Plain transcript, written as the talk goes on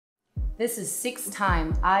This is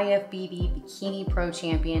 6-time IFBB Bikini Pro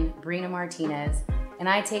Champion Brina Martinez, and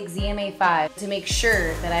I take ZMA5 to make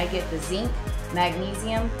sure that I get the zinc,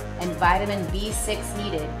 magnesium, and vitamin B6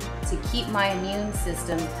 needed to keep my immune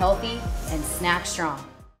system healthy and snack strong.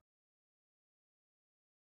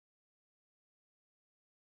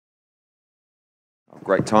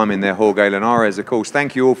 Great timing there, Jorge Linares, of course.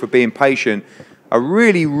 Thank you all for being patient. A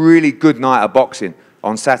really, really good night of boxing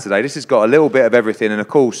on Saturday. This has got a little bit of everything, and of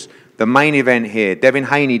course, the main event here, Devin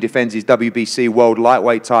Haney defends his WBC World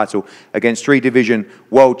Lightweight title against three-division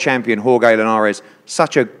world champion Jorge Linares.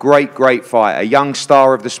 Such a great, great fight. A young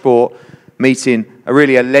star of the sport meeting a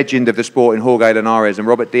legend of the sport in Jorge Linares. And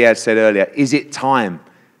Robert Diaz said earlier, is it time?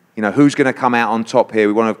 You know, who's going to come out on top here?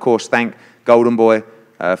 We want to, of course, thank Golden Boy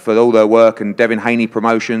for all their work, and Devin Haney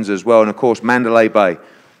Promotions as well. And, of course, Mandalay Bay.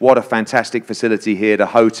 What a fantastic facility here, the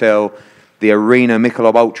hotel. The arena,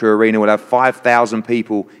 Michelob Ultra Arena, will have 5,000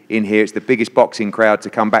 people in here. It's the biggest boxing crowd to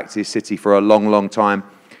come back to this city for a long, long time.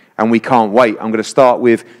 And we can't wait. I'm going to start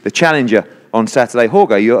with the challenger on Saturday.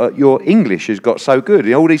 Jorge, your English has got so good.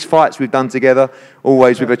 In all these fights we've done together,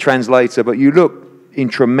 always with a translator, but you look in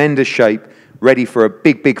tremendous shape, ready for a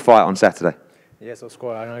big, big fight on Saturday. Yes, of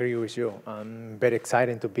course, I agree with you. I'm very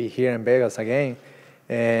excited to be here in Vegas again.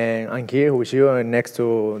 And I'm here with you next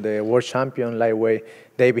to the world champion lightweight,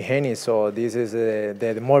 Devin Haney. So this is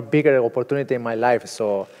the more bigger opportunity in my life.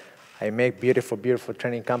 So I make beautiful, beautiful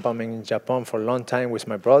training campament in Japan for a long time with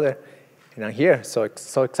my brother. And I'm here, so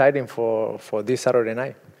exciting for this Saturday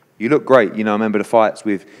night. You look great. You know, I remember the fights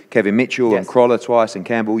with Kevin Mitchell and Crawler twice and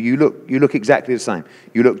Campbell. You look exactly the same.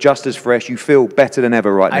 You look just as fresh. You feel better than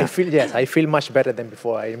ever right now. I feel much better than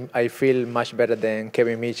before. I feel much better than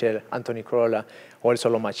Kevin Mitchell, Anthony Crawler,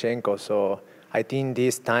 also Lomachenko. So I think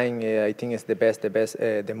this time, I think it's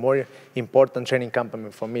the more important training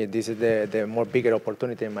campament for me. This is the more bigger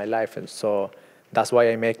opportunity in my life. And so that's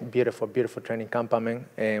why I make beautiful, beautiful training campament.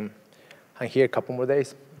 And I'm here a couple more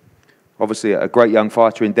days. Obviously, a great young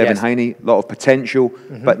fighter in Devin Haney, a lot of potential,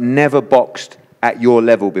 but never boxed at your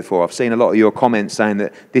level before. I've seen a lot of your comments saying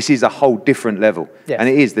that this is a whole different level. And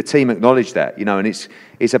it is. The team acknowledged that, you know, and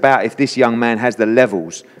it's about if this young man has the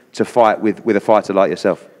levels to fight with a fighter like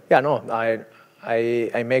yourself. Yeah, no,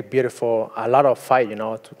 I make a lot of fight, you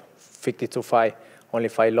know, 52 fight, only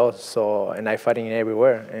 5 loss. So, and I fighting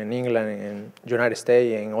everywhere, in England, in United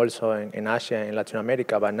States, and also in Asia and Latin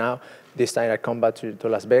America. But now, this time I come back to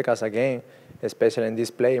Las Vegas again, especially in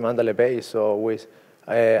this play, Mandalay Bay. So with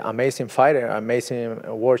amazing fighter, amazing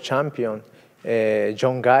world champion,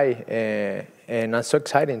 young guy, and I'm so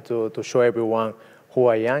excited to show everyone who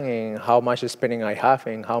I am and how much experience I have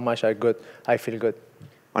and how much I feel good.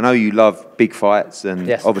 I know you love big fights,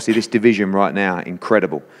 and obviously this division right now,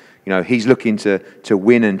 incredible. You know, he's looking to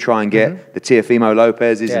win and try and get the Teofimo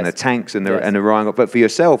Lopez's and the Tanks and the Ryan. But for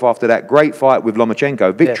yourself, after that great fight with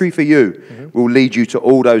Lomachenko, victory for you will lead you to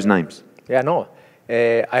all those names. Yeah, no.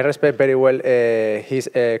 I respect very well his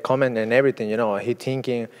comment and everything. You know, he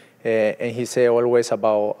thinking and he say always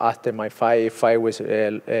about after my fight with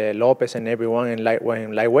Lopez and everyone in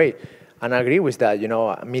lightweight. And I agree with that. You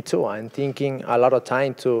know, me too. I'm thinking a lot of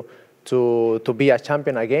time to be a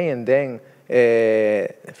champion again, and then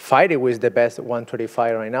fighting with the best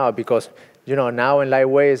 135 right now, because you know now in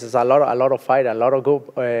lightweights there's a lot of fight, a lot of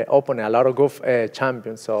good opponent, a lot of good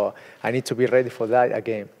champions. So I need to be ready for that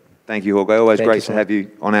again. Thank you, Jorge. Always great to have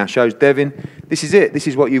you on our shows. Devin, this is it. This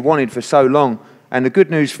is what you've wanted for so long. And the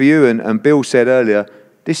good news for you, and Bill said earlier,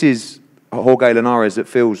 this is Jorge Linares that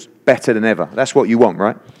feels better than ever. That's what you want,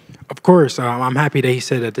 right? Of course. I'm happy that he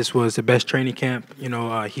said that this was the best training camp. You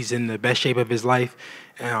know, he's in the best shape of his life.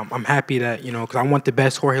 I'm happy that, you know, because I want the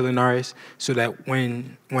best Jorge Linares, so that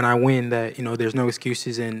when I win, that, you know, there's no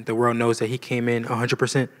excuses and the world knows that he came in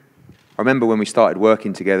 100%. I remember when we started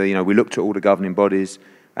working together, you know, we looked at all the governing bodies,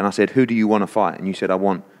 and I said, who do you want to fight? And you said, I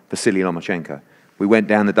want Vasily Lomachenko. We went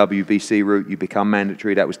down the WBC route. You become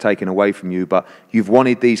mandatory. That was taken away from you. But you've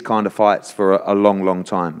wanted these kind of fights for a long, long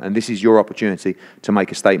time. And this is your opportunity to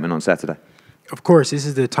make a statement on Saturday. Of course, this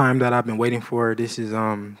is the time that I've been waiting for. This is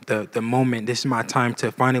the moment. This is my time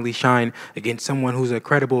to finally shine against someone who's a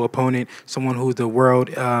credible opponent, someone who the world,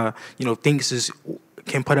 you know, thinks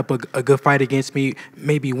can put up a good fight against me,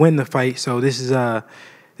 maybe win the fight. So this is a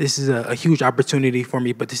huge opportunity for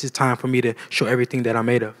me. But this is time for me to show everything that I'm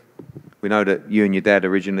made of. We know that you and your dad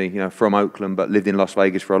originally, you know, from Oakland, but lived in Las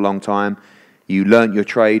Vegas for a long time. You learnt your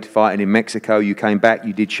trade fighting in Mexico. You came back.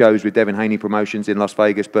 You did shows with Devin Haney Promotions in Las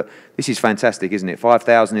Vegas. But this is fantastic, isn't it?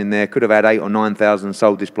 5,000 in there. Could have had 8,000 or 9,000 and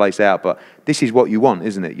sold this place out. But this is what you want,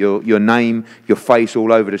 isn't it? Your name, your face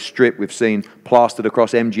all over the strip. We've seen plastered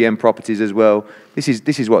across MGM properties as well. This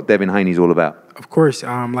is what Devin Haney's all about. Of course,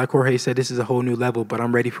 like Jorge said, this is a whole new level, but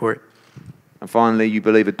I'm ready for it. And finally, you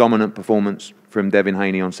believe a dominant performance from Devin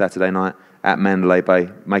Haney on Saturday night at Mandalay Bay,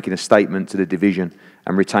 making a statement to the division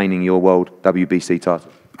and retaining your world WBC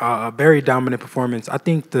title. A very dominant performance. I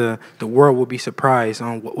think the world will be surprised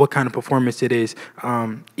on what kind of performance it is.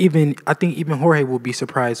 I think even Jorge will be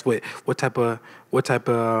surprised with what type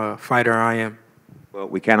of fighter I am. Well,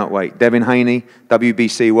 we cannot wait. Devin Haney,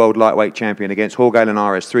 WBC World Lightweight Champion against Jorge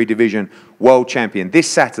Linares, 3-division World Champion. This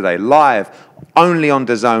Saturday, live, only on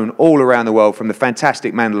DAZN, all around the world from the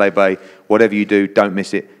fantastic Mandalay Bay. Whatever you do, don't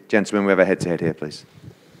miss it. Gentlemen, we have a head-to-head here, please.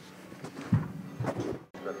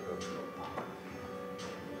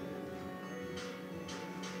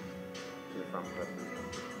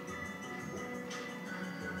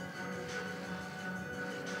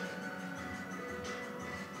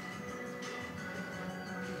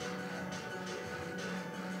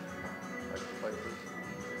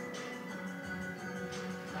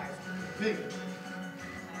 Big.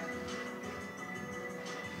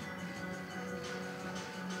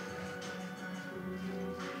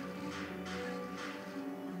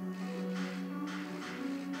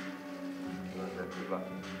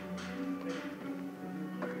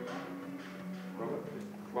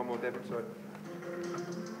 One more, Devin, sorry.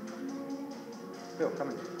 Bill, come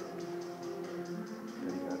in.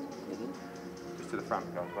 There you go. Just to the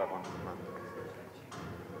front, guys. Right one to the front.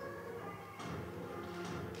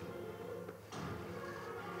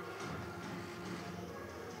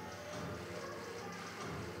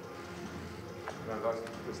 Guys,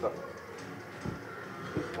 good stuff.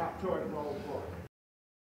 Top choice, roll for.